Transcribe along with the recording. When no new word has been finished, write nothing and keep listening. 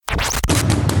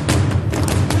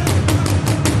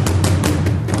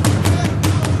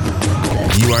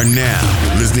are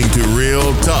now listening to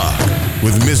Real Talk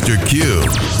with Mr. Q,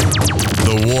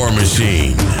 the War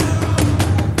Machine.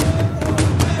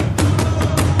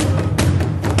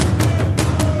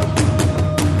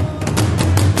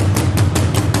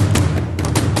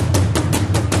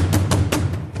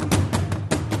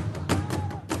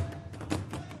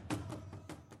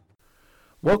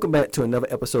 Welcome back to another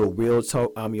episode of Real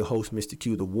Talk. I'm your host, Mr.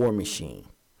 Q, the War Machine.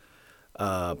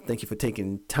 Thank you for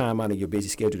taking time out of your busy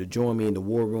schedule to join me in the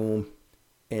War Room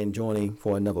and joining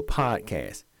for another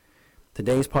podcast.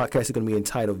 Today's podcast is going to be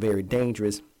entitled Very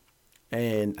Dangerous,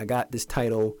 and I got this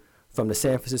title from the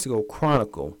San Francisco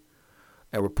Chronicle.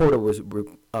 A reporter was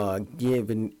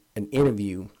giving an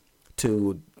interview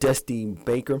to Dusty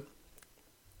Baker.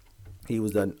 He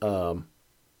was a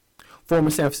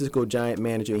former San Francisco Giant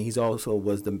manager. He's also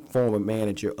was the former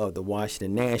manager of the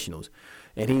Washington Nationals.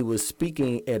 And he was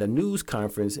speaking at a news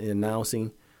conference and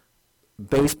announcing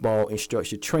baseball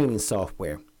instructor training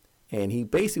software. And he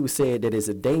basically said that it's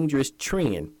a dangerous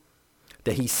trend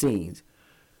that he sees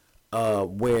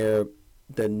where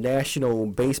the National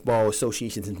Baseball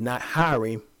Association is not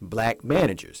hiring black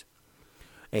managers.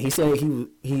 And he said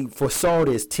he foresaw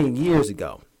this 10 years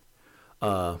ago.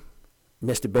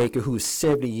 Mr. Baker, who's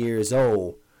 70 years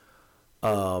old,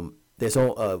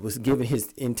 was giving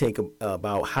his intake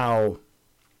about how,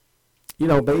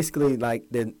 basically like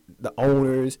the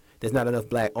owners, there's not enough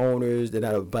black owners, there's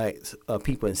not enough black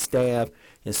people in staff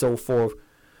and so forth.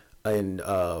 And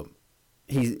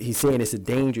he's saying it's a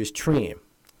dangerous trend.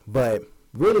 But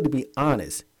really, to be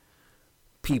honest,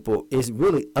 people, it's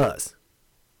really us.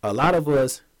 A lot of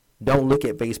us don't look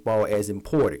at baseball as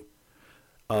important.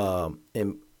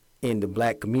 In the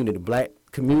black community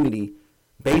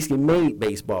basically made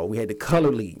baseball. We had the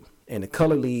Color League, and the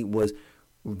Color League was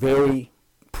very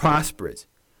prosperous.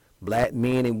 Black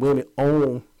men and women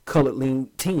owned Colored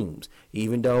League teams,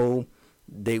 even though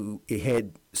it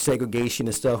had segregation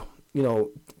and stuff,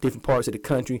 different parts of the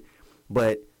country,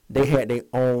 but they had their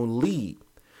own league.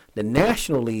 The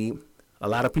National League, a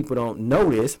lot of people don't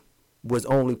know this, was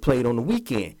only played on the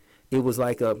weekend. It was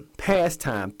like a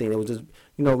pastime thing. It was just,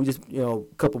 a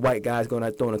couple white guys going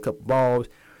out throwing a couple balls,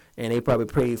 and they probably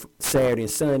played Saturday and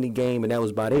Sunday game, and that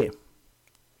was about it.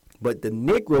 But the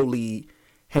Negro League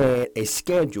had a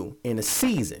schedule and a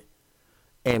season,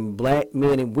 and black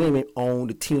men and women owned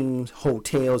the teams,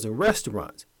 hotels, and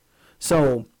restaurants.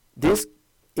 So this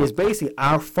is basically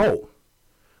our fault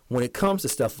when it comes to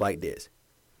stuff like this.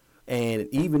 And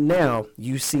even now,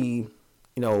 you see,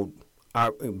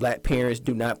 our black parents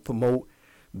do not promote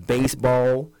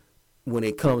baseball when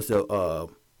it comes to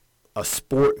a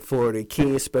sport for the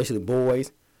kids, especially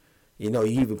boys. You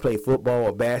even play football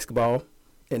or basketball,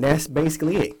 and that's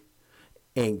basically it.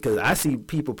 And because I see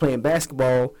people playing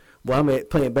basketball,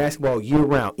 playing basketball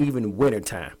year-round, even in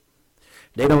wintertime.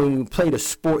 They don't even play the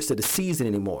sports of the season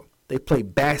anymore. They play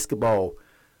basketball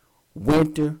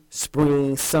winter,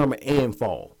 spring, summer, and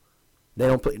fall. They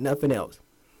don't play nothing else.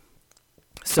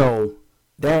 So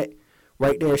that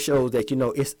right there shows that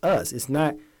it's us. It's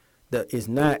not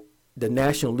the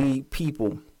National League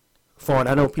people fault.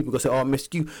 I know people go say, "Oh, Mr.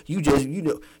 Q, you just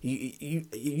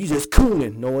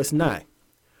cooning." No, it's not.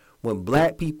 When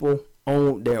black people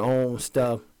own their own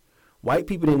stuff, white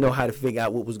people didn't know how to figure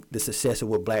out what was the success of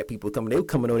what black people coming. They were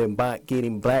coming over and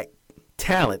getting black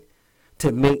talent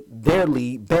to make their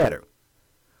league better.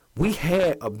 We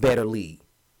had a better league.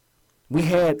 We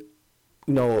had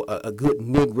a good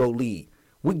Negro League.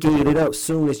 We gave it up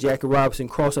soon as Jackie Robinson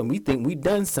crossed them. We think we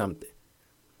done something,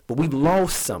 but we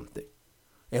lost something,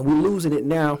 and we're losing it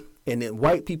now. And then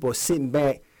white people are sitting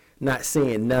back, not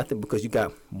saying nothing because you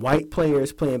got white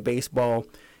players playing baseball.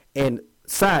 And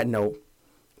side note,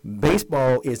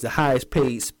 baseball is the highest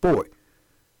paid sport.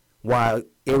 While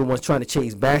everyone's trying to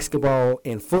chase basketball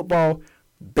and football,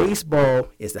 baseball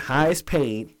is the highest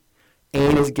paid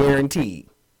and is guaranteed.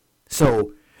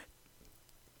 So,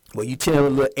 when you tell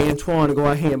little Antoine to go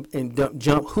out here and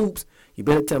jump hoops, you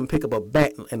better tell him to pick up a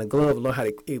bat and a glove and learn how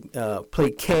to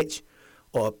play catch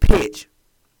or pitch.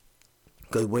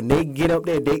 Because when they get up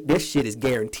there, this shit is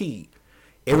guaranteed.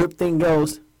 Everything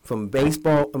else from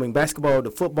basketball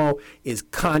to football is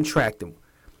contractable.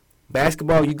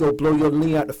 Basketball, you go blow your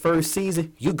knee out the first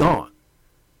season, you gone.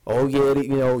 Oh yeah,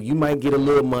 you might get a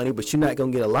little money, but you're not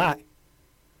gonna get a lot.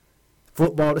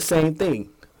 Football, the same thing.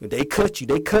 If they cut you,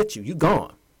 you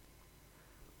gone.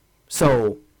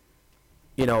 So,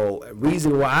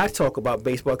 reason why I talk about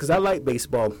baseball, because I like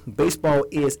baseball. Baseball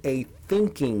is a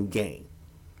thinking game.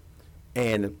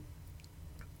 And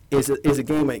it's a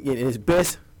game, and it's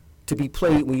best to be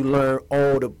played when you learn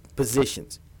all the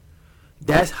positions.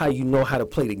 That's how you know how to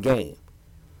play the game.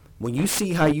 when you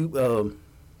see how you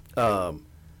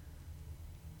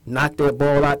knock that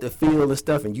ball out the field and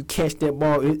stuff, and you catch that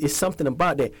ball, it's something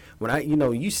about that.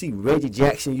 When you see Reggie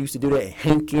Jackson used to do that, and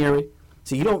Hank Aaron.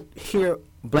 So you don't hear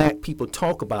black people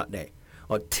talk about that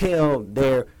or tell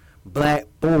their black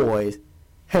boys,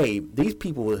 hey, these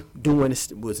people were doing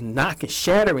this, was knocking,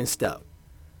 shattering stuff.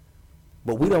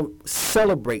 But we don't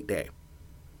celebrate that.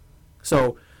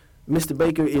 So Mr.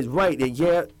 Baker is right that,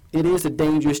 yeah, it is a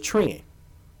dangerous trend.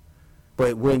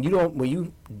 But when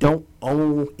you don't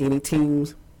own any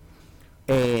teams,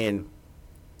 and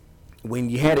when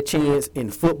you had a chance in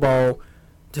football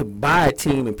to buy a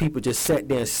team and people just sat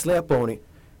there and slept on it,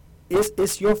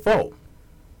 it's your fault.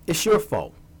 It's your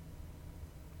fault.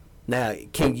 Now,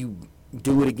 can you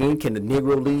do it again? Can the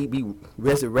Negro League be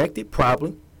resurrected?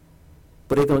 Probably.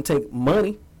 But it's going to take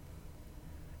money.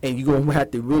 And you're going to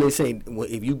have to really say, well,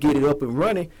 if you get it up and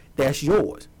running, that's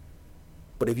yours.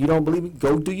 But if you don't believe it,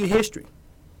 go do your history.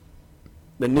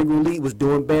 The Negro League was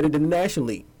doing better than the National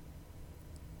League.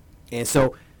 And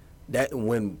so that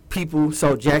when people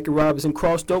saw Jackie Robinson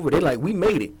crossed over, they're like, we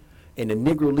made it. And the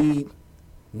Negro League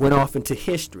went off into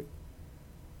history.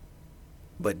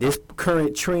 But this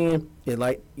current trend is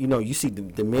like, you see the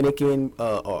Dominican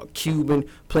or Cuban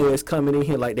players coming in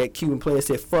here, like that Cuban player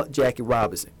said, fuck Jackie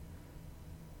Robinson.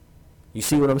 You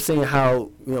see what I'm saying?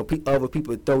 How, other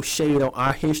people throw shade on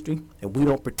our history and we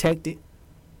don't protect it.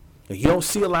 And you don't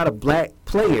see a lot of black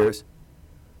players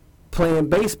playing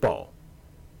baseball.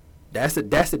 That's a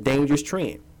dangerous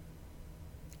trend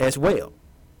as well.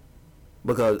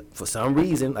 Because for some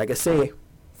reason, like I said,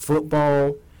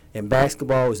 football and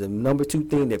basketball is the number 2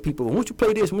 thing that people, won't you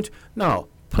play this? No,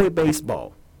 play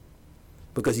baseball.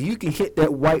 Because you can hit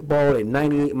that white ball at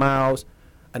 98 miles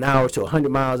an hour to 100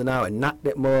 miles an hour and knock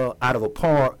that mug out of a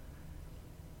park,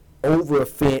 over a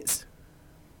fence,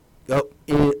 up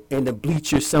in the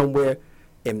bleachers somewhere,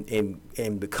 and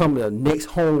become the next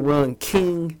home run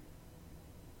king.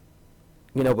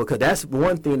 Because that's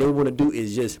one thing they want to do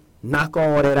is just knock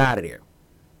all that out of there.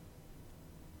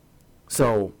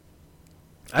 So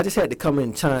I just had to come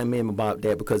and chime in about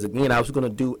that because, again, I was going to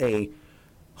do a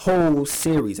whole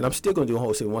series, and I'm still going to do a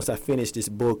whole series once I finish this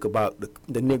book about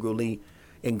the Negro League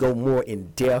and go more in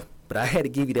depth. But I had to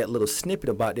give you that little snippet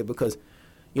about it because,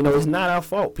 it's not our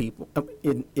fault, people.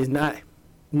 It's not,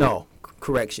 no,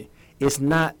 correction. It's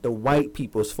not the white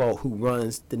people's fault who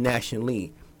runs the National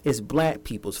League. It's black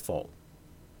people's fault.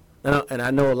 And I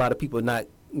know a lot of people are not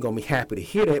going to be happy to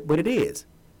hear that, but it is.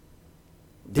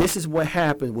 This is what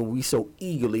happens when we so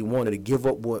eagerly wanted to give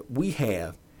up what we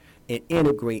have and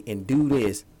integrate and do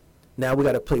this. Now we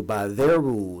got to play by their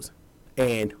rules,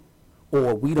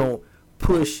 or we don't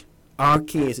push our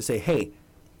kids to say, hey,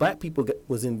 black people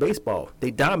was in baseball.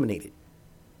 They dominated.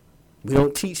 We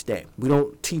don't teach that. We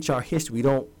don't teach our history. We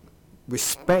don't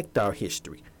respect our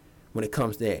history when it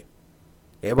comes to that.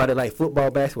 Everybody like football,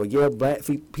 basketball. Yeah, black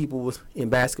people was in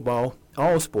basketball,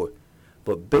 all sport.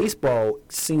 But baseball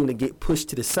seemed to get pushed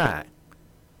to the side.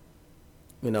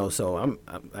 So I'm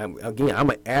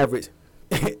an average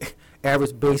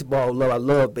baseball lover. I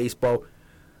love baseball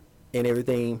and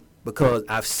everything because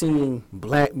I've seen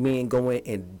black men go in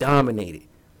and dominate it.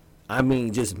 I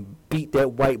mean, just beat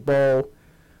that white ball,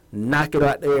 knock it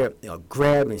out there,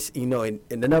 grab it, and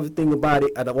another thing about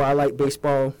it, why I like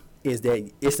baseball is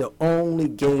that it's the only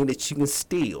game that you can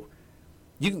steal.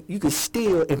 You can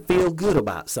steal and feel good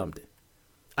about something.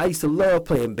 I used to love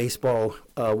playing baseball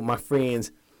with my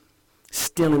friends,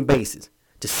 stealing bases,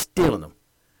 just stealing them.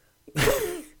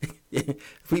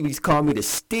 People used to call me the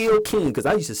Steal King because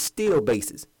I used to steal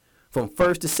bases from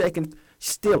first to second,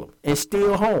 steal them and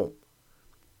steal home.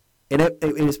 And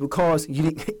it's because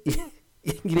you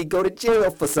didn't go to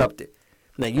jail for something.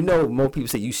 Now, more people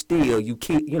say you steal, you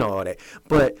keep, all that.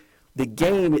 But the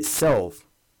game itself,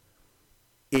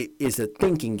 it is a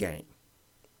thinking game.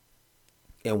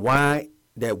 And why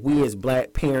that we as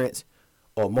black parents,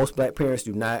 or most black parents,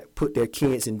 do not put their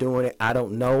kids in doing it, I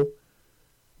don't know.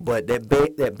 But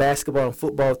that basketball and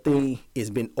football thing has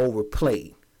been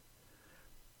overplayed.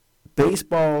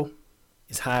 Baseball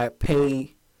is high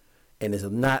paid, and there's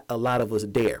not a lot of us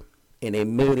there. And they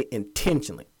made it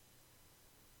intentionally.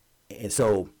 And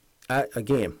so,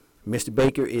 again, Mr.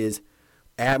 Baker is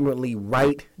admirably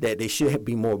right that there should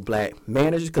be more black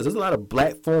managers because there's a lot of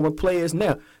black former players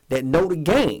now that know the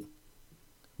game.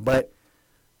 But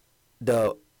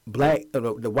the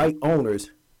white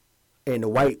owners and the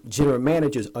white general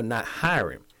managers are not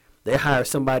hiring. They hire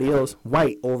somebody else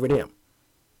white over them.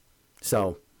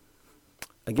 So,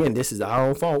 again, this is our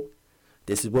own fault.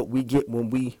 This is what we get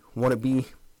when we want to be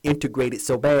integrated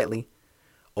so badly,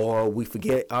 or we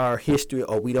forget our history,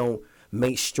 or we don't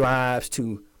make strives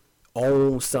to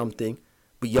own something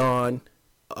beyond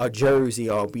a jersey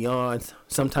or beyond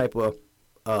some type of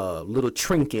little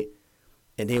trinket,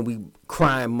 and then we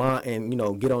cry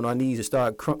and get on our knees and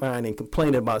start crying and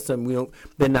complaining about something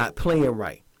they're not playing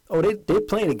right. Oh, they're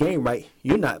playing the game right.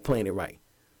 You're not playing it right.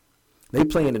 They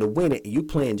playing to win it, and you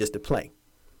playing just to play.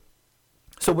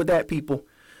 So with that, people,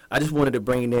 I just wanted to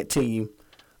bring that to you.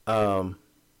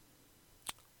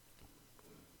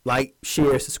 Like,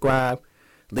 share, subscribe,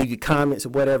 leave your comments or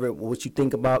whatever, what you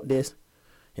think about this.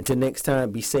 Until next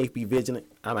time, be safe, be vigilant.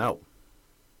 I'm out.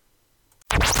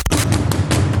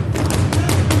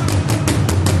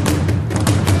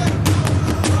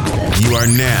 You are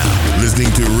now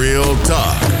listening to Real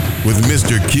Talk with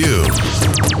Mr. Q,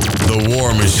 the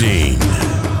War Machine.